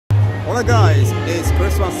Well guys, it's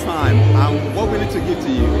Christmas time and what we need to give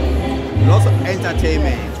to you, lots of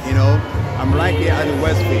entertainment, you know. I'm right here at the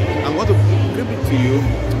Westfield. I'm going to give it to you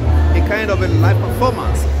a kind of a live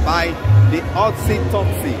performance by the Hotsie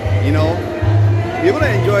Totsies, you know. You're going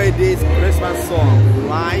to enjoy this Christmas song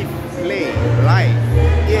live, playing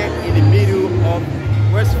live here in the middle of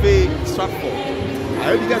Westfield Stratford. I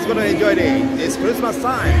hope you guys are going to enjoy it. It's Christmas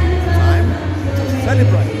time to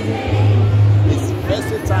celebrate.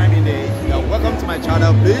 Festive time in it. Welcome to my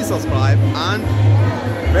channel. Please subscribe and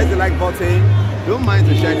press the like button. Don't mind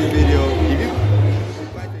to share this video. If you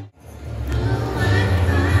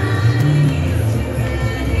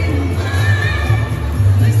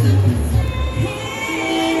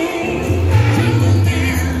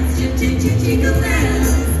jingle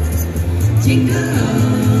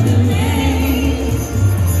all the way.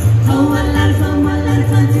 Oh, what a lot of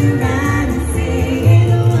fun to ride and sing in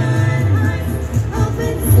a one-horse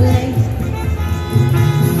open sleigh.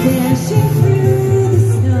 Dashing through the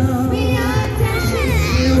snow, we are dashing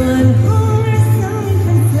in one-horse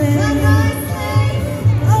open sleigh.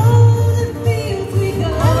 Oh, the fields we go,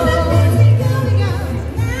 laughing all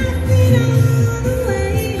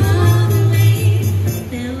the way,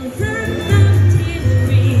 bells on tin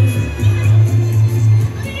ring.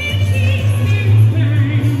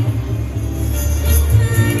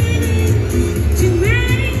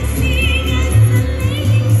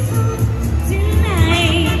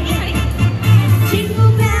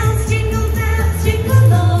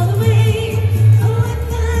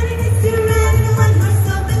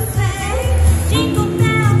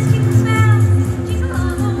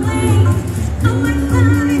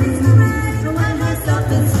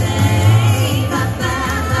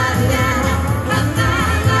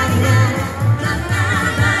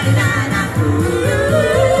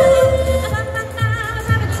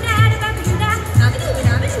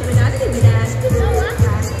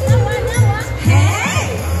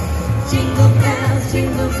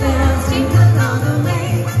 Jingle bells, jingle all the way.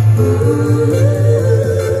 Ooh.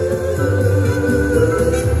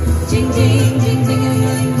 Jing, jing, jing, jing,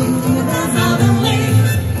 jingle bells all the way.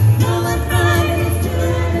 Oh, what fun it is to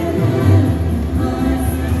ride in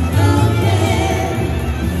one-horse open.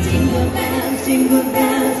 Jingle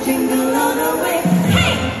bells, jingle all the way.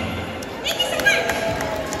 Hey! Thank you so much!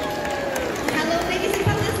 Hello, ladies and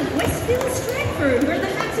fellas of Westfield Stratford. We're the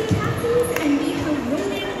Hotsie Totsies, and we have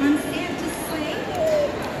rolling on Santa's sleigh.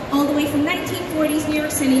 All the way from 1940s New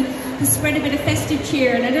York City to spread a bit of festive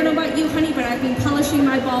cheer. And I don't know about you, honey, but I've been polishing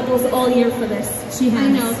my baubles all year for this. She has. I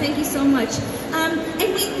know, thank you so much. And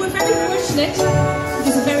we're very fortunate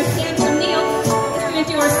because a very handsome Neil is going to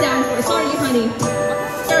do our sound for us, aren't you, honey?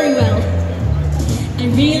 Very well. I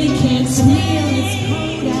really can't smell, it's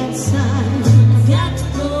cold outside. I've got to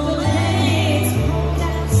go away, it's cold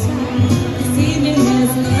outside. This evening has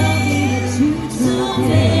lovely that you told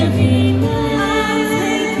every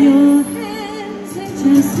night. Your hands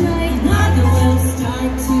just like mother will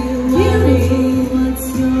start to worry. What's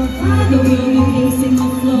your father will be pacing the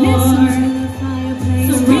floor.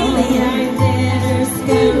 So really I better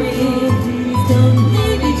scurry. Don't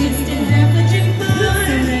maybe just to have a drink more.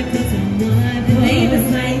 The neighbor's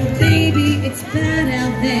like, baby, it's bad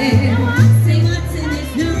out there. Say what's in it,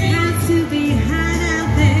 no have to be hot out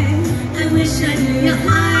there. I wish I knew your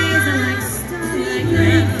eyes are like starlight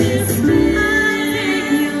like this.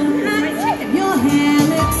 Your hair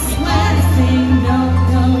looks sweating, don't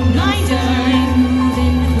go night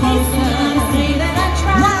moving closer. Say that I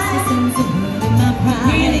tried. What's the sense of hurting my pride?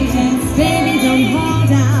 Really can't, baby, don't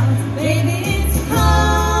hold out. Baby, it's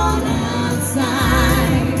cold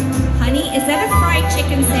outside. Honey, is that a fried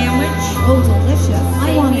chicken sandwich? Oh, delicious.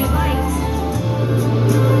 I want it.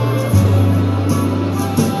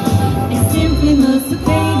 It simply must be,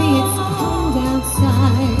 baby, it's cold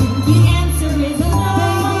outside. The answer is no,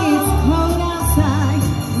 baby, it's cold outside.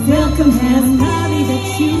 Welcome has Nobby that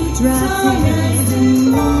you dropped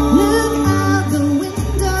in. Look out the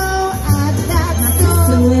window at that store.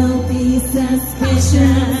 So will be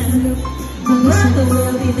suspicious. Brother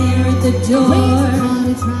will be there at the door.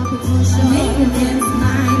 Maintenance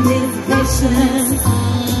mind is vicious.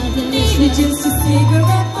 Maybe just a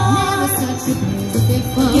cigarette more. Never such a place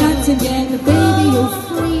before. Got to get the baby, you'll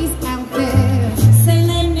freeze out there. Say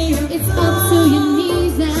let me, it's up to your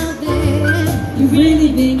knees out there. You really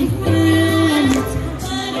think it's bad.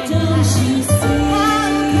 Why don't you see? How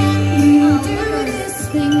can you do this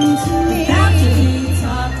thing to me? How can you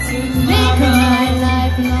talk to me? Make my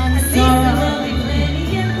lifelong sorrow.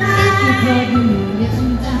 If you put me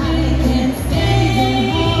and I can't stay,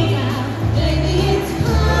 hold out. Baby, it's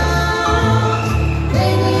cold.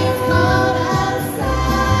 Baby, it's cold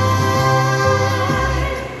outside.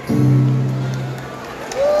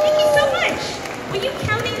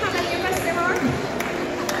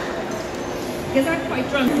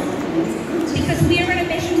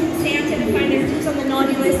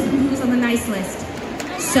 nice list.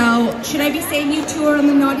 So, should I be saying you two are on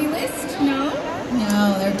the naughty list? No?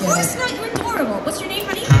 No, they're Of good. course not, you're adorable. What's your name,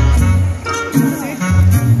 honey?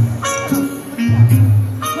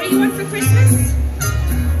 What do you want for Christmas?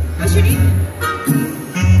 What's your name?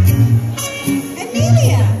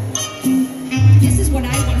 Amelia. This is what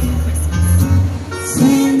I want for Christmas.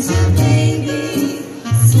 Santa baby,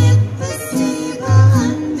 slip a steeple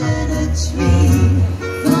under the tree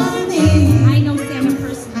for me. I know Santa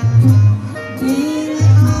personally. Being an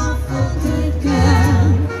awful good girl,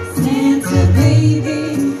 Santa baby,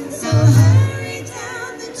 so hurry down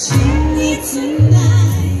the chimney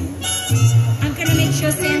tonight. I'm gonna make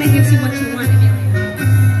sure Santa gives you what you want, Amelia.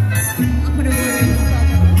 I'll put a word in the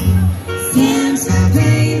phone. Santa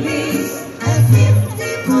baby, a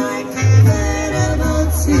 50-point convertible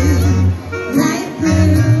to light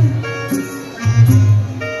blue.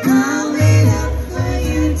 I'll wait up for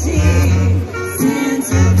you, dear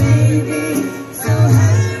Santa baby, so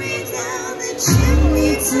hurry down the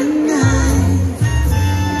chimney tonight.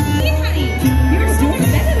 Hey, honey, you're doing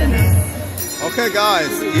better than us. Okay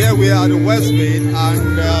guys, here we are at the Westfield, and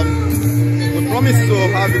we promised to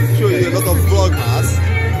show you a lot of vloggers,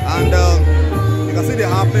 and you can see the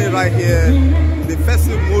happening right here. The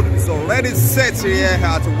festive mood is already set here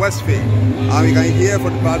at Westfield, and you can hear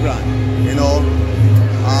from the background, you know,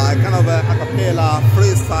 kind of a cappella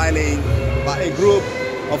freestyling by a group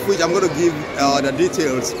of which I'm going to give the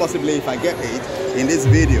details, possibly if I get it, in this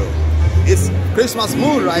video. It's Christmas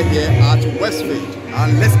mood right here at Westfield,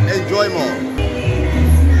 and let's enjoy more.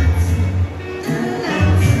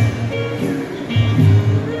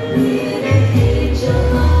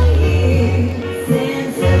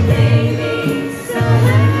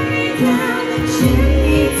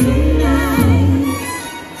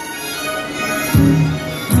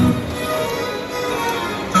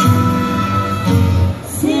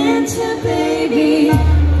 Santa baby,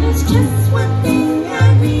 there's just one thing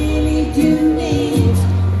I really do need.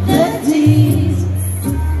 The deed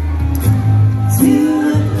to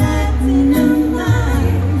a platinum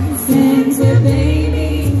line. Santa baby,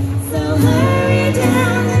 so hurry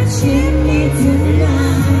down the chimney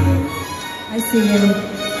tonight. I see you.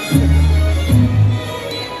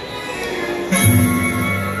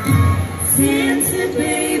 Santa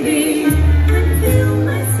baby, I fill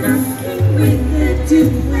my stocking with the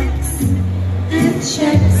duplex and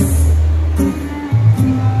checks.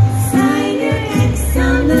 Sign your X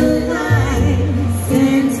on the line,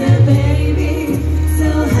 Santa baby, so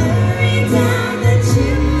hurry down the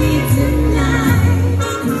chimney tonight.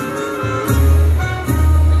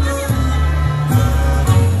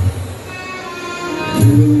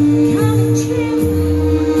 Come trim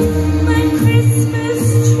my Christmas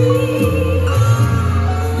tree.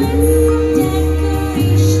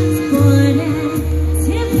 Decorations born at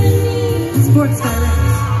Tiffany's Sports Direct.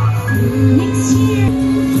 Next year.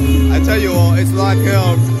 I tell you all, it's like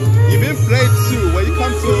you've been played too when you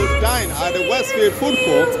come to dine at the Westfield food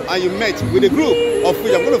court and you met with a group of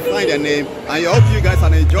which I'm going to find their name, and I hope you guys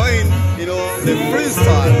are enjoying, you know, the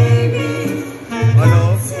freestyle, you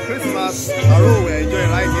know, Christmas carol we're enjoying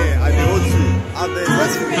right here at the O2 at the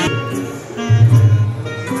Westfield.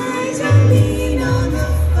 Eyes are lean on the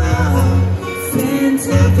phone,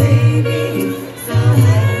 Santa baby, so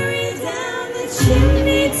hurry down the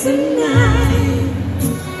chimney tonight.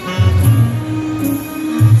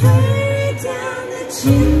 Hurry down the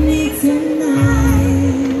chimney tonight.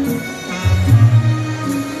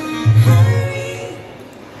 Hurry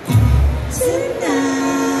tonight.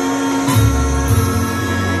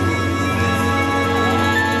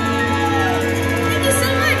 Thank you so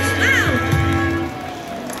much. Wow.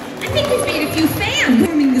 I think we've made a few fans.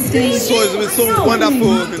 Warming the stage. So it's been so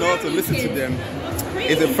wonderful, you know, to listen to them.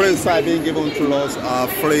 It's a freestyle being given to us,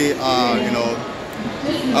 free, you know,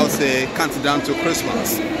 I would say, counting down to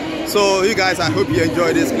Christmas. So you guys, I hope you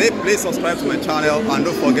enjoyed this clip. Please subscribe to my channel and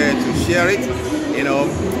don't forget to share it. You know,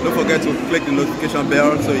 don't forget to click the notification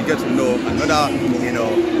bell so you get to know another, you know,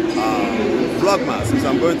 vlogmas which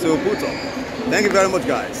I'm going to put up. Thank you very much,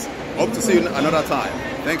 guys. Hope to see you another time.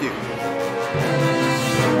 Thank you.